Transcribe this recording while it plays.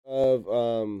of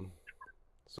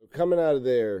so coming out of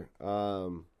there,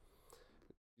 you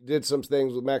did some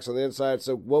things with Max on the Inside.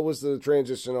 So what was the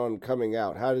transition on coming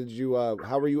out? How did you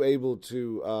how were you able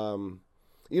to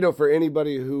for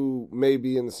anybody who may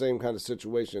be in the same kind of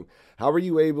situation, how were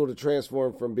you able to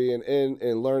transform from being in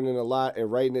and learning a lot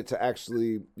and writing it to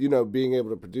actually, being able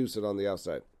to produce it on the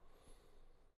outside?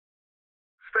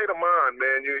 State of mind,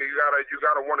 man. You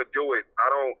gotta want to do it.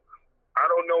 I don't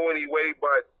know any way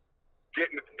but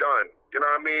getting it done. You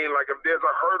know what I mean? Like if there's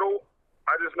a hurdle,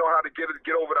 I just know how to get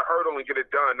over the hurdle and get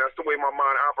it done. That's the way my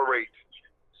mind operates.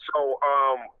 So,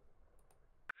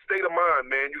 state of mind,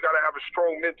 man. You gotta have a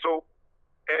strong mental,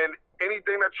 and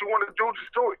anything that you want to do,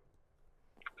 just do it.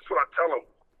 That's what I tell them.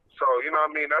 So you know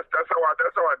what I mean? That's how I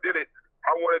did it.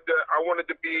 I wanted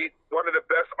to be one of the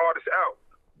best artists out,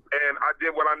 and I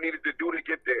did what I needed to do to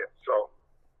get there. So.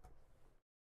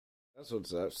 That's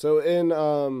what's up. So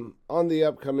on the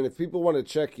upcoming, if people want to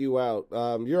check you out,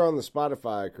 you're on the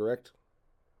Spotify, correct?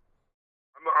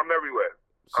 I'm everywhere.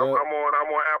 So, I'm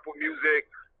on Apple Music.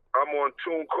 I'm on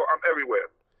TuneCore. I'm everywhere.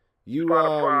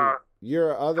 Spotify,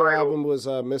 your other album was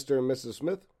Mr. and Mrs.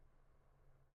 Smith?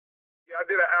 Yeah, I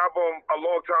did an album a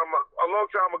long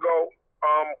time ago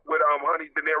with Honey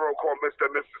De Niro called Mr.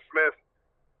 and Mrs. Smith.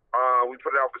 We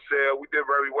put it out for sale. We did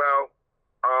very well.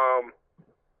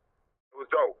 It was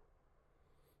dope.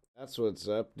 That's what's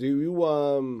up. Do you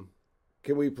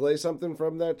can we play something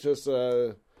from that just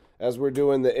as we're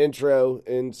doing the intro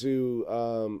into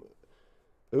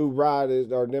who Rod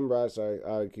is, or Nimrod, sorry,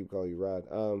 I keep calling you Rod.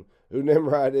 Who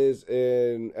Nimrod is,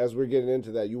 and as we're getting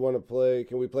into that,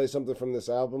 can we play something from this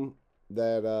album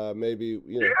that maybe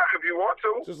Yeah, if you want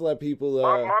to. Just let people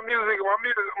my music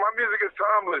is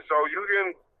timeless, so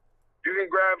you can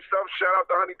grab stuff. Shout out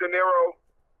to Honey De Niro.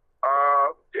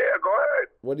 Yeah, go ahead.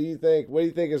 What do you think? What do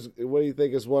you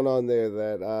think is one on there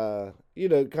that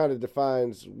kind of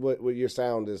defines what your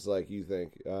sound is like? You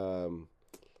think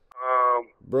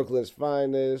Brooklyn's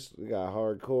Finest? We got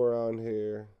Hardcore on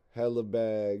here. Hella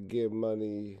Bag, Give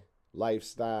Money,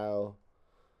 Lifestyle,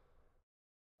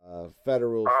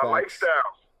 Federal Facts.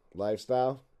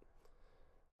 Lifestyle.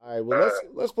 All right. Well,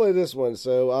 let's play this one.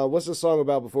 So, what's the song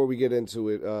about before we get into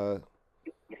it? It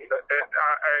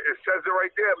says it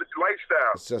right there. It's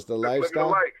lifestyle. It's just a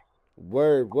lifestyle.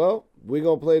 Word. Well, we're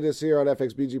going to play this here on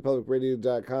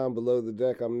FXBGPublicRadio.com. Below the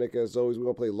Deck. I'm Nick. As always, we're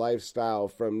going to play Lifestyle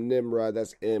from Nimrod.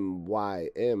 That's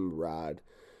M-Y-M Rod.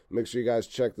 Make sure you guys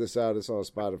check this out. It's on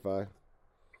Spotify.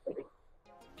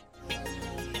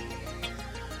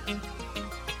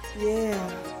 Yeah.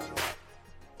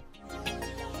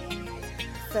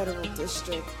 Federal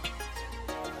District.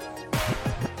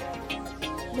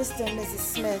 Mr. and Mrs.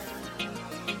 Smith,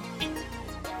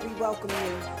 we welcome you.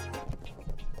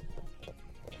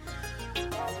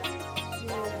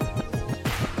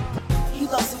 He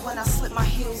loves it when I slip my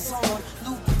heels on.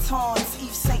 Louboutins,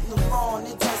 Yves Saint Laurent,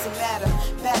 it doesn't matter.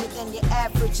 Better than your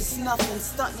average, it's nothing.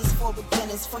 Stunting is for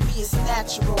beginners, for me it's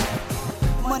natural.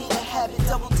 Money to habit,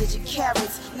 double-digit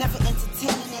carats. Never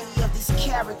entertaining any of these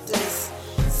characters.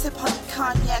 Sip honey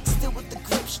cognac, still with the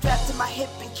grip strapped to my hip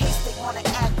in case they wanna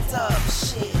act up.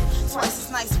 Shit, twice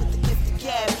as nice with the gift of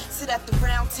gab. Sit at the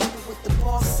round table with the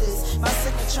bosses. My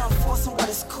signature enforcing what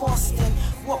it's costing.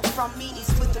 Walk from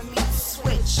meanies with a meat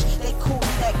switch. They call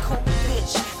me that cold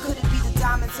bitch. Could it be the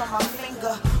diamonds on my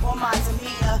finger or my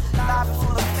demeanor? Live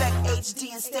full effect,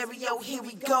 HD and stereo, here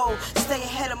we go. Stay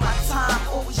ahead of my time,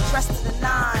 always dressed to the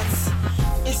nines.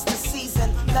 It's the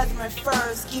season, leather and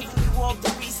furs, giving you all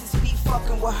the reasons to be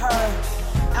fucking with her.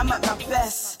 I'm at my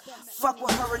best, fuck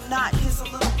with her or not. Here's a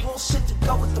little bullshit to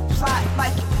go with the plot.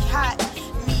 Like it be hot,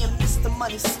 me and Mr.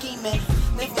 Money scheming.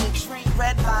 Living a dream,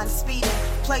 red line speeding.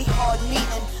 Play hard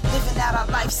meaning, living out our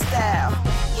lifestyle.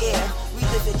 Yeah, we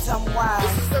live it dumb wild.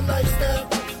 This is the lifestyle,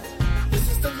 this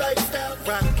is the lifestyle.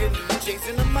 Rockin',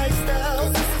 chasing the lifestyle.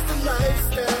 This is the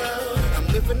lifestyle. I'm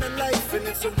living a life and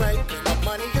it's alright, cause my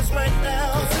money is right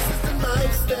now. This is the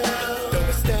lifestyle. Throw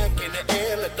a stack in the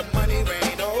air, let the money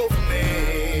rain over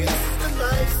me. This is the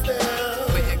lifestyle.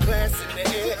 Put your glass in the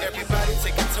air, everybody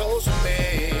taking toes from me.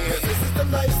 This is the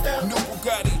lifestyle. New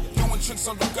Bugatti, doing tricks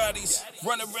on Bugattis.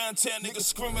 Run around town, niggas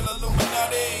screaming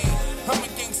Illuminati. I'm a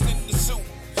gangster in the suit,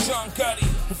 John Gotti.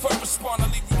 If I respond, I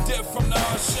leave you dead from the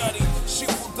hard shotty. She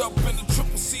pulled up in the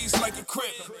triple C's like a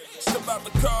crib. Step out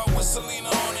the car with Selena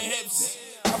on her hips.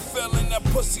 I fell in that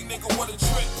pussy, nigga, what a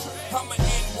trip. I'm an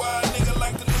NY nigga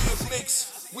like the New York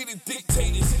Knicks. We the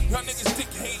dictators, y'all niggas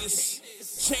dick haters.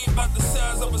 Chain about the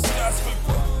size of a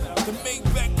skyscraper. The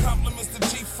Maybach compliments the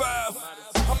G5.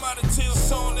 I'm out of tail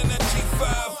song in that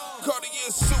G5.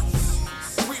 Cartier suit,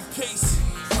 briefcase.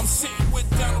 I'm sitting with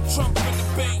Donald Trump in the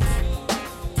bank.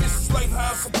 This is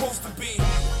supposed to be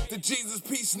the Jesus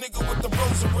peace nigga with the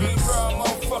rosary. Bro, I'm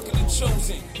all fucking and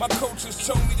chosen. My coaches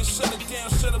told me to shut it down,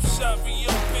 shut up shop,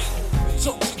 reopen.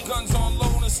 Choke your guns on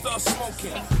load and start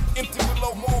smoking. Empty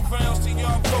reload more rounds than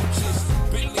y'all roaches.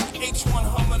 Bentley H1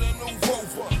 Hummer, the new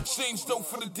Rover. Seems dope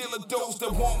for the dealer, those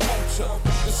that want mocha.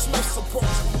 The Smiths approach,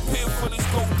 prepare for this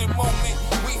golden moment.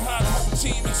 We hot whole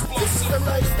team explosive. This is the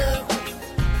lifestyle.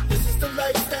 This is the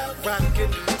lifestyle. Rockin',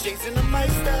 chasing the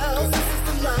lifestyle. This is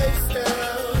the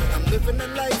lifestyle. I'm living a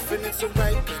life and it's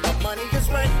alright. My money is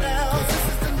right now. This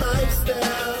is the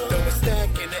lifestyle. Throw a stack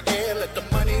in the air, let the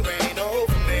money rain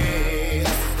over me. This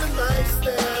is the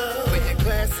lifestyle. With your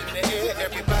glass in the air,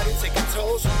 everybody taking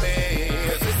toes from me.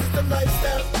 'Cause this is the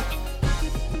lifestyle.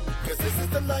 'Cause this is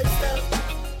the lifestyle.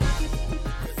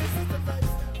 'Cause this is the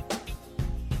lifestyle.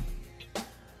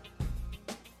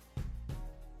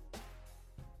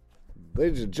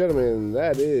 Ladies and gentlemen,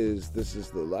 this is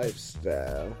the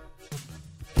lifestyle.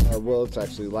 Well, it's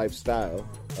actually lifestyle.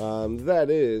 That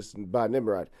is by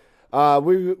Nimrod.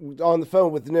 We're on the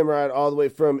phone with Nimrod all the way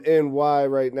from NY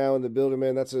right now in the building,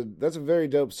 man. That's a very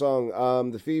dope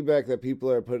song. The feedback that people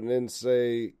are putting in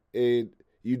say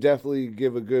you definitely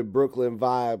give a good Brooklyn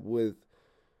vibe with.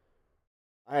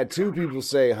 I had two people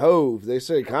say Hove. They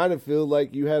say kind of feel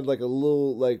like you had like a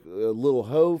little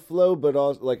Hove flow, but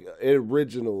also like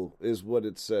original is what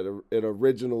it said, an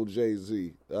original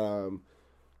Jay-Z.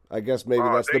 I guess maybe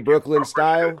that's the Brooklyn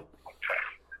style.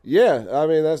 Yeah, I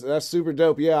mean that's super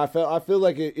dope. Yeah, I feel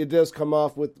like it does come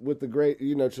off with the great,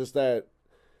 just that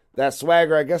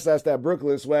swagger. I guess that's that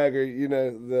Brooklyn swagger,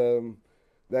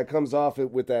 that comes off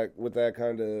it with that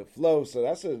kind of flow. So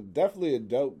that's definitely a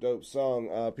dope song.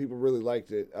 People really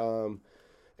liked it.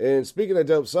 And speaking of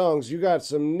dope songs, you got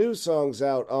some new songs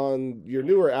out on your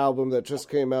newer album that just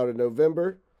came out in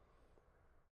November.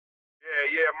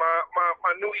 Yeah.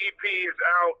 My new EP is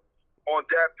out on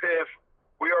Dat Piff.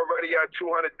 We already at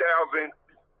 200,000.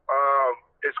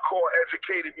 It's called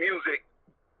Educated Music.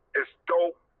 It's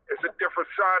dope. It's a different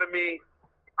side of me.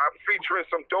 I'm featuring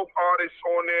some dope artists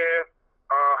on there.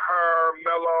 Her,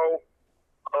 Mello.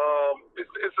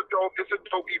 It's a dope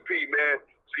EP, man.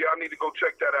 So y'all need to go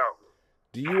check that out.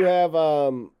 Do you have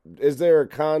is there a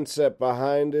concept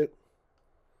behind it?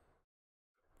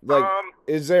 Like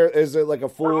is it like a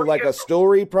full a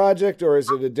story project, or is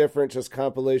it a different just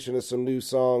compilation of some new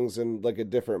songs and like a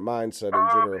different mindset in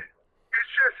general?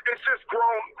 It's just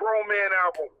grown man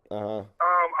album.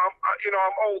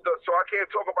 I'm older, so I can't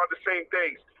talk about the same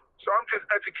things. So I'm just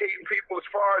educating people as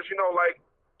far as,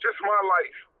 just my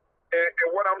life and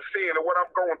what I'm seeing and what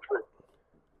I'm going through.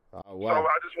 Oh, wow. So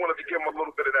I just wanted to give them a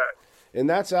little bit of that. And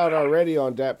that's out already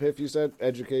on Dat Piff, you said?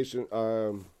 Education,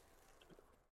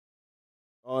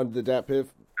 on the Dat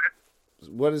Piff?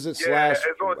 What is it? Yeah,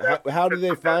 how do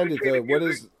they find it, though? What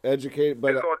is Educated?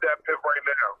 But it's on Dat Piff right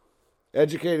now.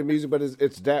 Educated Music, but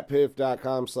it's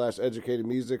datpiff.com/educated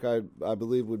music, I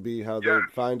believe would be how they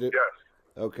find it. Yes.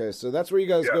 Okay, so that's where you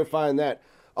guys go find that.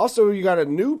 Also, you got a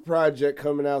new project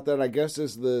coming out that I guess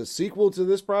is the sequel to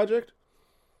this project?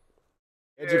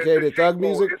 Educated Thug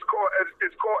Music? It's called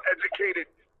Educated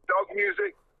Thug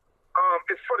Music.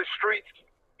 It's for the streets.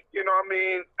 You know what I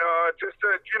mean? Just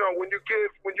that, when you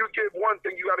give one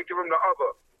thing, you got to give them the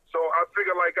other. So I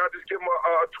figure I just give them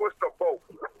a twist of both.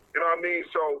 You know what I mean?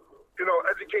 So,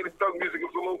 Educated Thug Music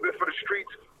is a little bit for the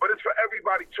streets, but it's for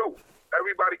everybody too.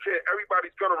 Everybody's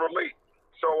gonna relate.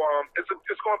 So it's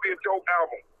gonna be a dope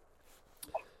album.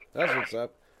 That's what's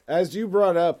up. As you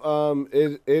brought up,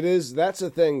 that's a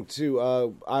thing too.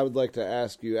 I would like to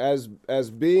ask you,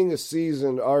 as being a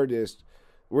seasoned artist,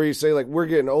 where you say we're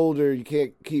getting older, you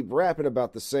can't keep rapping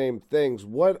about the same things.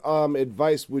 What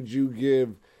advice would you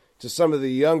give to some of the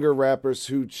younger rappers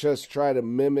who just try to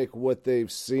mimic what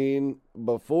they've seen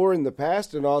before in the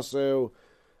past? And also,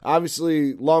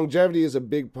 obviously, longevity is a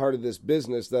big part of this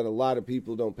business that a lot of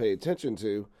people don't pay attention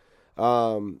to.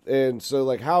 And so,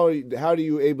 how do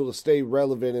you able to stay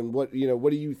relevant, and what do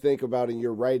you think about in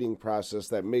your writing process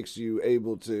that makes you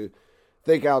able to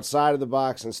think outside of the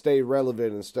box and stay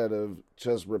relevant instead of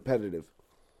just repetitive?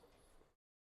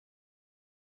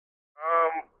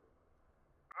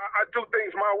 I do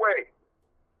things my way.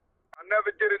 I never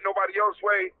did it nobody else's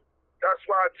way. That's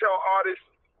why I tell artists,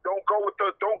 don't go with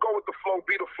the flow,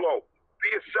 be the flow. Be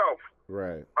yourself.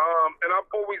 Right. And I've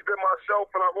always been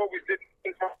myself, and I've always did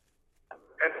things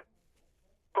and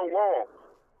so long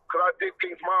because I did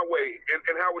things my way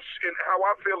and how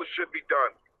I feel it should be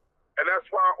done. And that's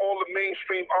why all the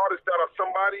mainstream artists that are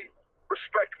somebody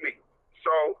respect me.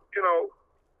 So,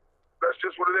 that's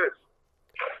just what it is.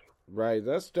 Right.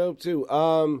 That's dope too.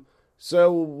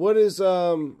 So what is,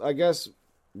 I guess,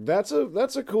 That's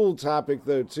a cool topic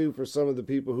though too for some of the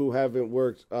people who haven't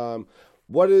worked.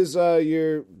 What is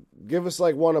your give us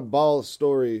like a baller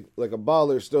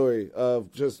story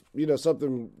of just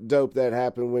something dope that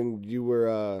happened when you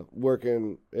were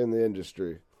working in the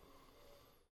industry.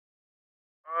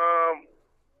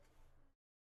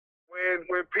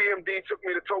 When PMD took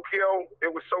me to Tokyo, it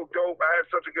was so dope. I had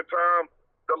such a good time.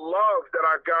 The love that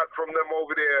I got from them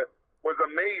over there was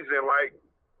amazing. Like,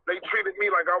 they treated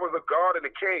me like I was a god and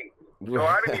a king. So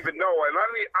I didn't even know, and I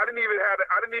didn't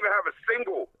even have a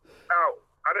single out.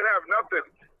 I didn't have nothing.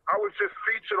 I was just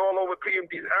featured all over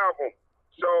PMD's album.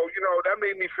 So that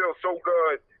made me feel so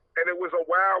good, and it was a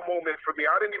wow moment for me.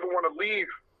 I didn't even want to leave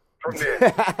from there.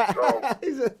 So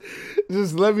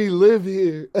just let me live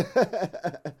here.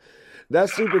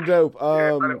 That's super dope.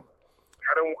 I didn't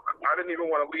even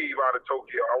want to leave out of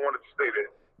Tokyo. I wanted to stay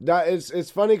there. It's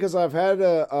funny because I've had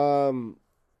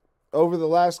over the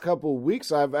last couple of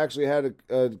weeks, I've actually had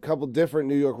a couple different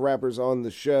New York rappers on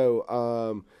the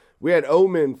show. We had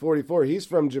Omen 44. He's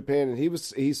from Japan, and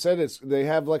he said they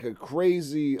have like a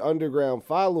crazy underground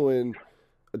following.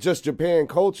 Just Japan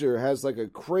culture has like a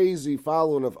crazy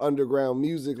following of underground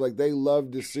music. Like they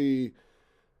love to see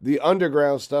the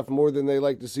underground stuff more than they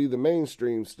like to see the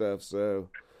mainstream stuff. So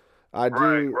I do.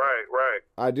 Right.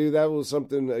 I do. That was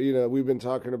something we've been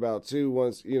talking about too.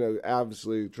 Once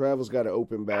obviously travel's got to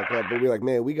open back up, but we're like,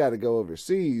 man, we got to go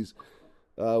overseas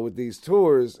with these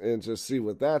tours and just see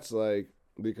what that's like,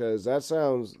 because that's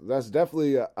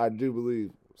definitely I do believe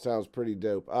sounds pretty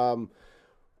dope.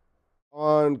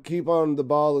 Keep on the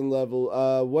balling level.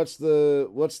 What's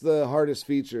the hardest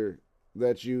feature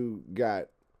that you got?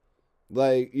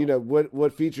 Like,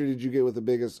 what feature did you get with the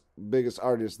biggest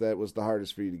artist that was the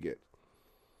hardest for you to get?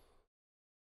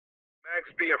 Max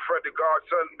B and Fred the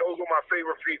Godson, those were my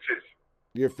favorite features.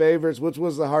 Your favorites? Which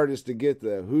was the hardest to get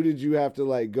though? Who did you have to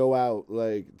like go out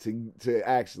like to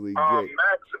actually get?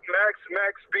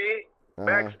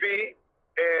 Max B,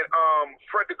 and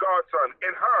Fred the Godson,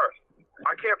 and her.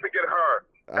 I can't forget her.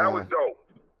 That was dope.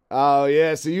 Oh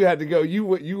yeah, so you had to go. You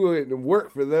went to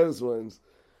work for those ones.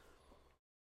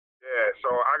 Yeah, so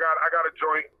I got a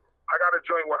joint. I got a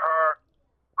joint with her.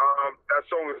 That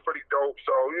song is pretty dope.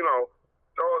 So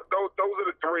those are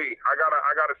the three. I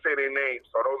gotta say their names.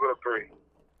 So those are the three.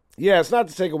 Yeah, it's not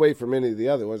to take away from any of the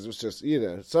other ones. It's just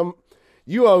some.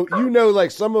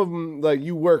 Like some of them, like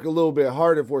you work a little bit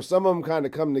harder for. Some of them kind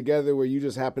of come together where you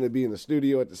just happen to be in the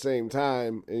studio at the same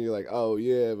time, and you're like, oh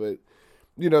yeah, but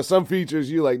some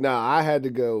features you like, nah, I had to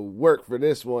go work for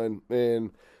this one,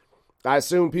 and I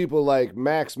assume people like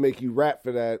Max make you rap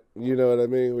for that. You know what I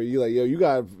mean? Where you like, yo, you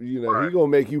got, he gonna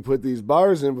make you put these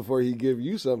bars in before he give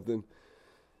you something.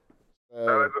 That is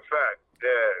a fact.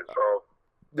 Yeah, so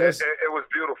it was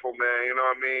beautiful, man. You know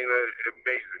what I mean?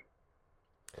 Amazing.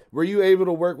 Were you able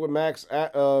to work with Max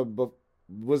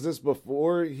was this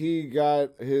before he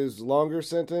got his longer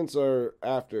sentence or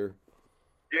after?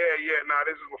 Yeah. Nah,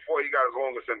 this is before he got his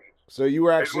longer sentence. So you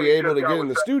were actually able to get in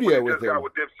the studio with him.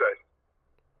 With Dipset.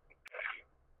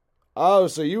 Oh,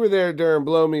 so you were there during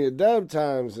Blow Me a Dub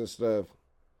times and stuff.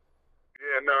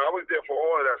 Yeah, no, I was there for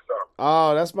all of that stuff.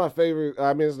 Oh, that's my favorite.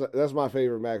 I mean, that's my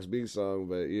favorite Max B song.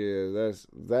 But yeah,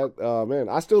 that. Man,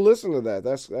 I still listen to that.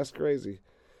 That's crazy.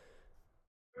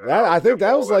 I think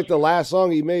that was like the last song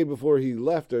he made before he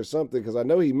left or something, because I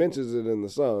know he mentions it in the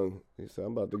song. He said,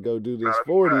 "I'm about to go do this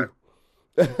 40."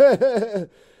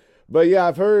 But yeah,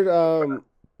 I've heard.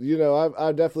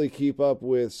 I definitely keep up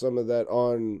with some of that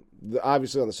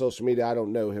obviously on the social media. I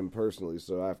don't know him personally,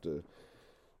 so I have to.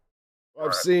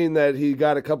 I've seen that he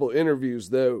got a couple interviews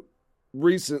though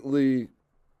recently.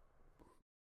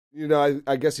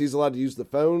 I guess he's allowed to use the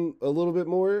phone a little bit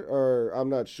more, or I'm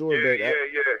not sure. Yeah.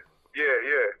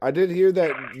 I did hear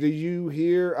that. Do you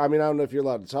hear? I mean, I don't know if you're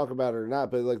allowed to talk about it or not,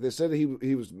 but like they said, he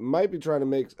might be trying to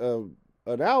make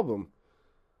an album.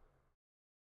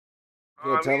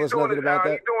 Can you tell us nothing about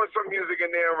that? He's doing some music in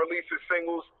there and releases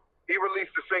singles. He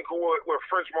released a single with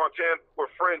French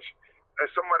and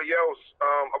somebody else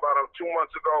about 2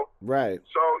 months ago. Right.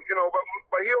 So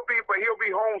but he'll be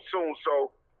home soon.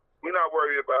 So we're not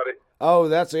worried about it. Oh,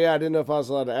 I didn't know if I was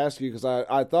allowed to ask you, because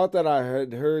I thought that I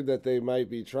had heard that they might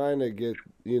be trying to get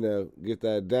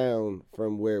that down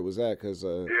from where it was at. Cause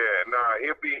he'll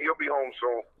be home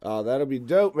soon. Oh, that'll be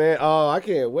dope, man. Oh, I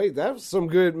can't wait. That's some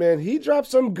good, man. He dropped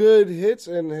some good hits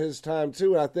in his time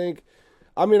too. And I think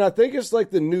it's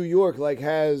like the New York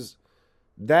has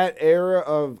that era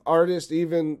of artists,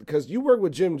 even because you worked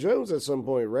with Jim Jones at some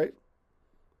point, right?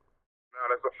 No,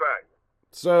 that's a fact.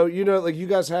 So, you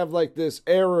guys have this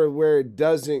era where it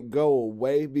doesn't go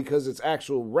away because it's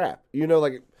actual rap.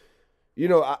 you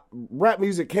know, rap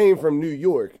music came from New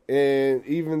York, and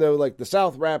even though like the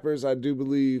South rappers, I do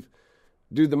believe,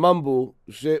 do the mumble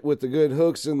shit with the good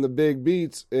hooks and the big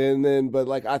beats, and then, but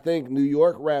like I think New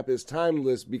York rap is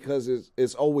timeless because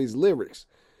it's always lyrics.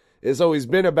 It's always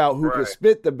been about who can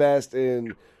spit the best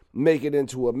and make it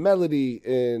into a melody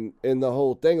and the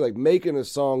whole thing, like making a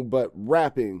song but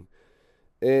rapping,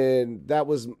 and that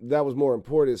was more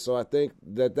important. So I think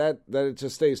that it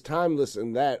just stays timeless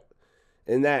in that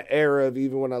era of,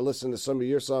 even when I listened to some of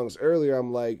your songs earlier,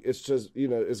 I'm like, it's just, you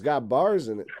know, it's got bars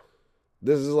in it.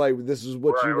 This is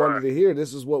what you wanted to hear.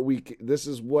 This is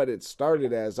what it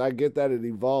started as. I get that it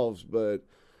evolves, but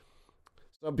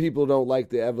some people don't like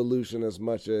the evolution as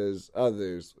much as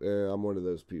others. I'm one of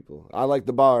those people. I like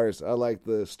the bars. I like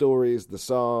the stories, the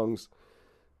songs,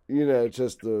 you know,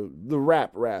 just the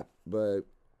rap. But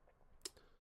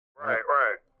right.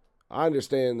 I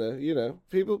understand you know,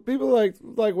 people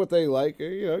like what they like.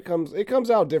 You know, it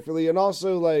comes out differently, and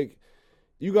also like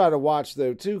you got to watch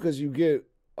though too, because you get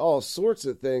all sorts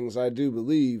of things. I do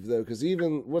believe though, because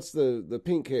even what's the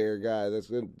pink hair guy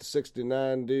that's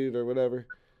 69 dude or whatever.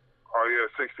 Oh yeah,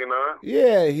 69.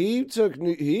 Yeah,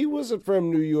 he wasn't from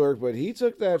New York, but he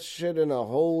took that shit in a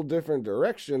whole different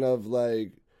direction of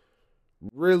like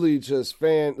really just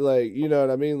like, you know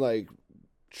what I mean, like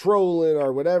trolling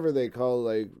or whatever they call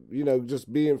it, like, you know,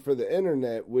 just being for the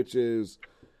internet, which is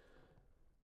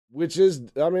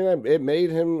I mean, it made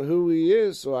him who he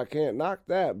is, so I can't knock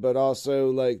that, but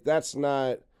also like that's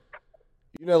not,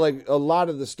 you know, like a lot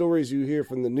of the stories you hear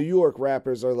from the New York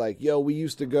rappers are like, yo, we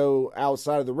used to go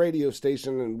outside of the radio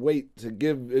station and wait to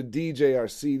give a DJ our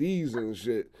CDs and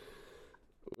shit.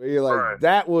 Where you're like,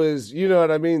 that was, you know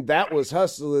what I mean? That was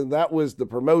hustling. That was the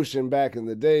promotion back in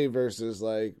the day versus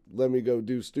like, let me go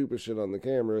do stupid shit on the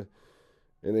camera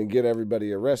and then get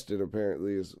everybody arrested,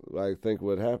 apparently, is I think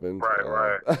what happened.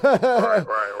 Right.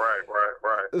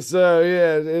 So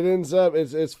yeah, it ends up,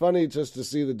 it's funny just to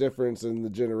see the difference in the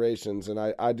generations, and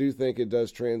I do think it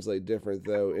does translate different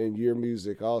though in your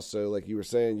music also. Like you were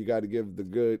saying, you got to give the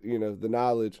good, you know, the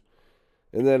knowledge,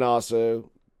 and then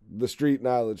also the street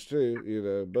knowledge too, you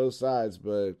know, both sides.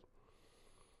 But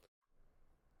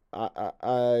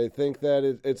I think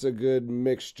that it's a good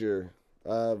mixture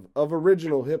of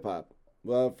original hip hop.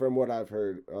 Well, from what I've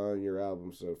heard on your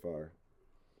album so far.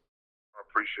 I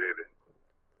appreciate it.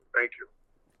 Thank you.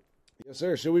 Yes,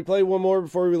 sir. Should we play one more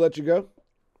before we let you go?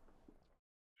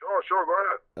 Sure, go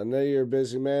ahead. I know you're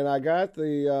busy, man. I got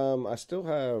I still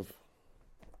have,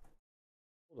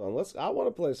 hold on, I want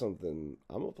to play something,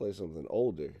 I'm going to play something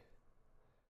older.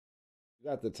 You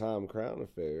got the Tom Crown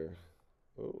Affair.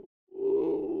 Ooh,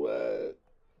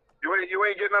 You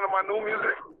ain't getting none of my new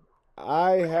music?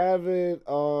 I have it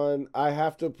on, I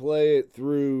have to play it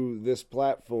through this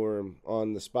platform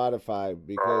on the Spotify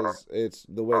because it's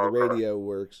the way the radio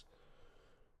works.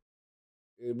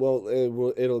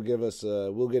 It'll give us,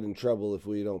 we'll get in trouble if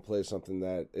we don't play something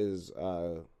that is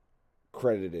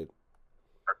credited.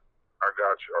 I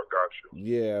got you.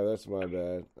 Yeah, that's my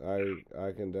bad.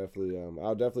 I can definitely,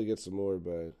 I'll definitely get some more,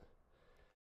 but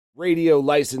radio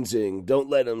licensing, don't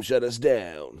let them shut us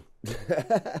down.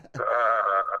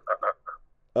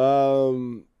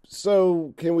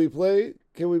 So can we play,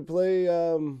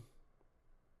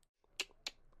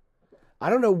 I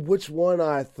don't know which one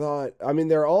I thought, I mean,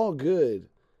 they're all good.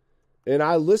 And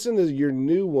I listened to your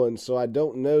new one, so I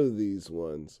don't know these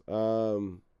ones.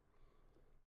 Can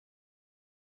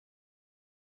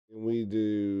we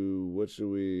do, what should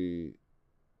we,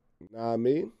 Nah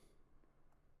Mean?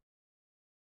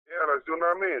 Yeah, let's do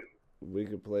Nah Mean. We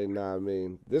could play Nah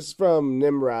Mean. This is from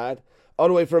Nimrod, all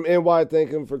the way from NY.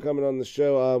 Thank him for coming on the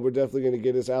show. We're definitely going to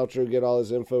get his outro, get all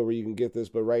his info where you can get this.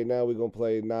 But right now, we're going to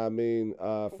play Nah Mean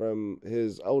from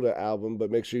his older album.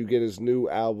 But make sure you get his new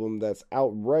album that's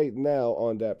out right now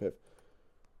on DatPiff.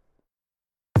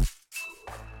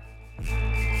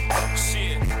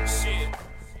 Shit.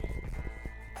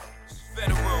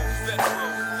 Federal.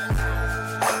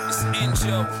 It's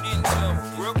Injo,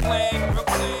 Brooklyn.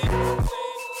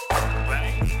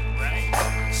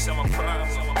 Right. Summer problem.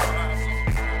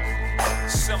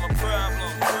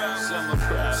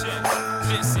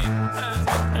 Listen.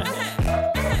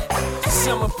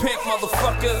 Summer pimp,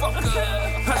 motherfucker.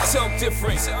 I talk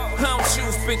different. I don't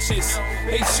choose bitches,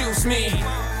 they choose me.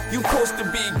 You supposed to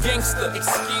be a gangster,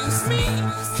 excuse me?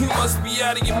 You must be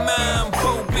out of your mind,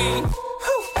 Booby.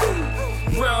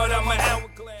 Rolled out my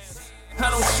hourglass. I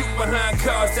don't shoot behind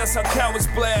cars, that's how cowards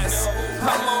blast.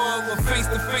 I'm more of a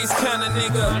face-to-face kind of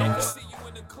nigga. See you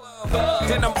in the club,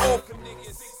 then I'm off.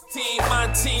 Team, my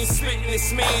team spitting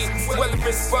this mean. Whether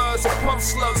it's buzz or pump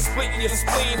slugs splitting your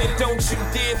spleen. And don't you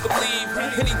dare believe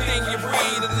anything you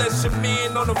read unless your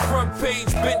man on the front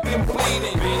page bent and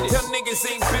bleeding. Y'all niggas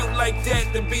ain't built like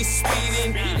that to be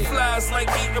speeding. Flies like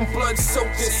eating blood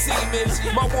soaked in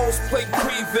semen. My walls play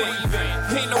prevent.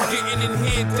 Ain't no getting in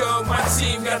here, dog. My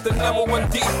team got the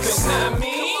 #1 defense. Know what I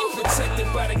mean?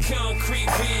 Protected by the concrete,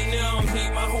 Vietnam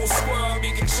heat. My whole squad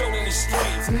be controlling the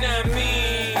streets. Know what I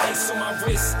mean? Ice on my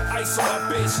wrist, ice on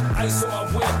my bitch, ice on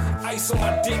my whip, ice on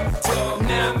my dick, dog. Know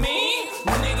what I mean?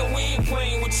 Nigga, we ain't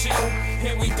playing with you,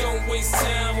 and we don't waste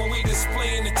time when we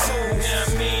displaying the tools. Know what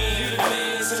I mean? You the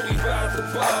man, so we bout the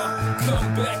bar.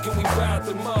 Come back and we bout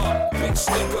the mob, bitch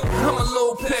nigga. I'm a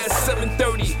little past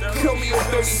 7:30. Call me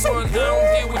a dirty son. I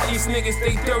don't deal with these niggas,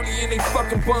 they dirty and they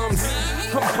fucking bums.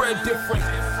 I'm bred different.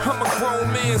 I'm a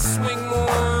grown man, swing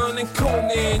on and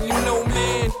Conan. You know,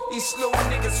 man, these slow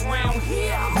niggas round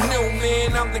here. No,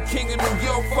 man, I'm the king of New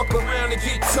York. Fuck around and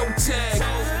get toe tagged.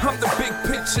 I'm the big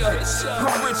picture.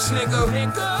 I'm rich,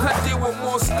 nigga. I deal with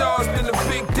more stars than the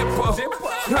Big Dipper.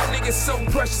 Y'all niggas so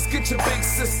precious, get your big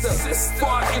sister. Before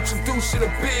I introduce you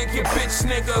to Big, your bitch,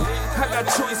 nigga. I got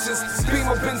choices.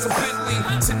 Beamer, Benz, or Bentley.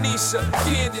 Tanisha,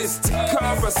 Candace,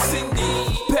 Takara,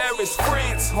 Cindy. Paris,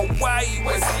 France, Hawaii,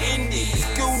 West Indies.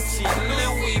 Gucci,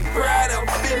 Louis, Prada,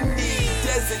 Fendi.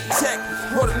 Desert Tech,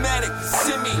 automatic,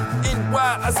 semi,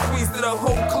 NY. I squeezed it, a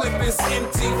whole clip is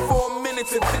empty. 4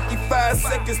 minutes and 55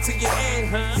 seconds to your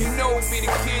end. You know it be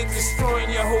the kid destroying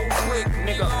your whole clique,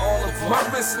 nigga. All of them. My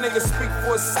wrist, nigga, speak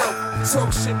for itself.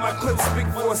 Talk shit, my clip speak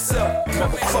for itself.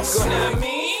 Motherfucker, know what I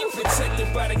mean?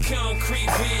 Protected by the concrete,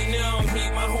 Vietnam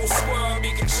heat. My whole squad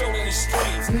be controlling the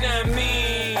streets. Know what I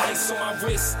mean? Ice on my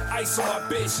wrist, ice on my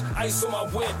bitch, ice on my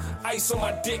whip, ice on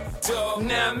my dick, dog. Know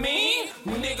what I mean?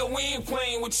 Nigga, we ain't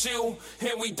playing with you,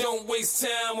 and we don't waste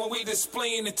time when we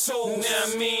displaying the tools. Know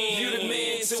what I mean? You the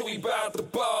man, so we bout the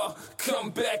bar. Come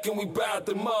back and we bout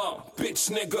the mob, bitch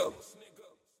nigga.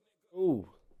 Ooh,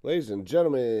 ladies and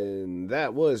gentlemen,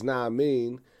 that was Nah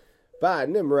Mean by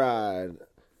Nimrod.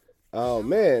 Oh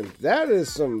man, that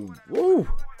is some woo.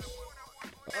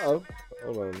 Oh,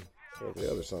 hold on. Where's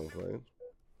the other song playing?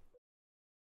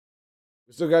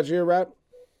 We still got you here, Rap?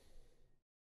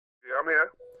 Yeah, I'm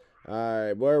here. All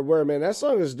right, where, man? That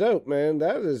song is dope, man.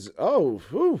 That is,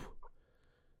 whew.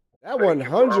 That Thank you,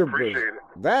 bro. 100%. Appreciate it.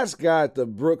 That's got the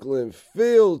Brooklyn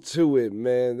feel to it,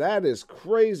 man. That is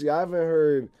crazy. I've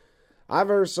heard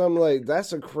some like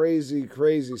that's a crazy,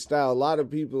 crazy style. A lot of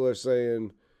people are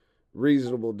saying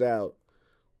Reasonable Doubt.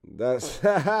 That's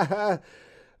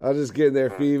I'm just getting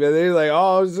their feedback. They're like,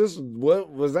 "Oh, is this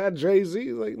what was that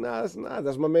Jay-Z?" Like, nah, that's not.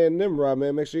 That's my man Nimrod,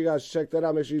 man. Make sure you guys check that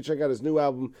out. Make sure you check out his new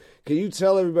album. Can you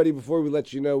tell everybody before we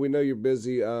let you know? We know you're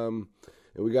busy, and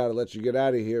we got to let you get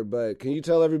out of here. But can you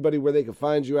tell everybody where they can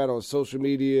find you at on social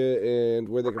media and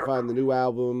where they can find the new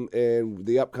album and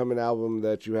the upcoming album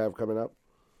that you have coming up?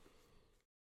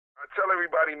 I tell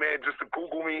everybody, man, just to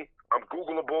Google me. I'm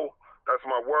Googleable. That's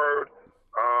my word.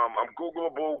 I'm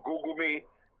Googleable. Google me.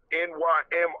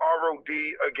 NYMROD.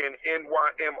 Again,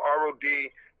 NYMROD.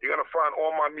 You're going to find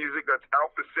all my music that's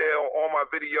out for sale, all my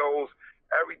videos,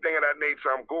 everything of that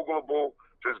nature. I'm Googleable.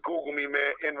 Just Google me,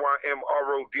 man.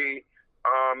 NYMROD.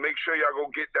 Make sure y'all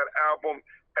go get that album.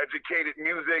 Educated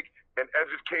Music and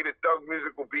Educated Thug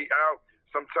Music will be out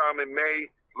sometime in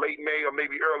May, late May or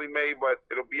maybe early May, but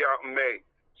it'll be out in May.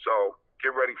 So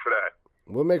get ready for that.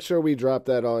 We'll make sure we drop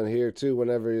that on here, too,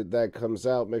 whenever that comes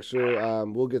out. Make sure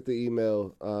we'll get the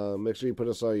email. Make sure you put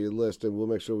us on your list, and we'll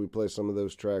make sure we play some of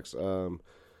those tracks on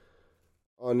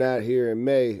that here in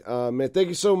May. Man, thank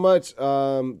you so much,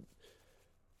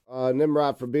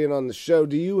 Nimrod, for being on the show.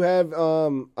 Do you have,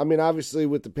 I mean, obviously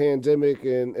with the pandemic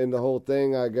and the whole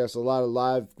thing, I guess a lot of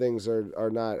live things are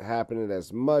not happening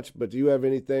as much, but do you have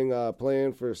anything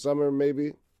planned for summer,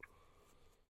 maybe?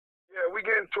 Yeah, we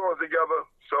getting tours together.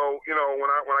 So, you know, when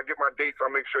I get my dates, I'll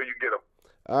make sure you get them.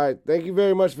 All right. Thank you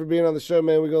very much for being on the show,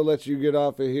 man. We're going to let you get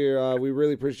off of here. We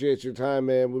really appreciate your time,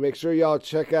 man. We make sure y'all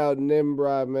check out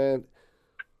Nimrod, man.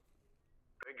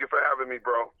 Thank you for having me,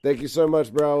 bro. Thank you so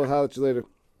much, bro. We'll holler at you later.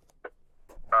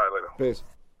 All right, later. Peace.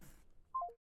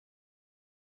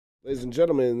 Ladies and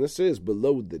gentlemen, this is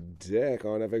Below the Deck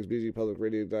on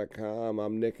FXBGPublicRadio.com.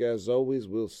 I'm Nick, as always.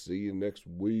 We'll see you next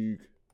week.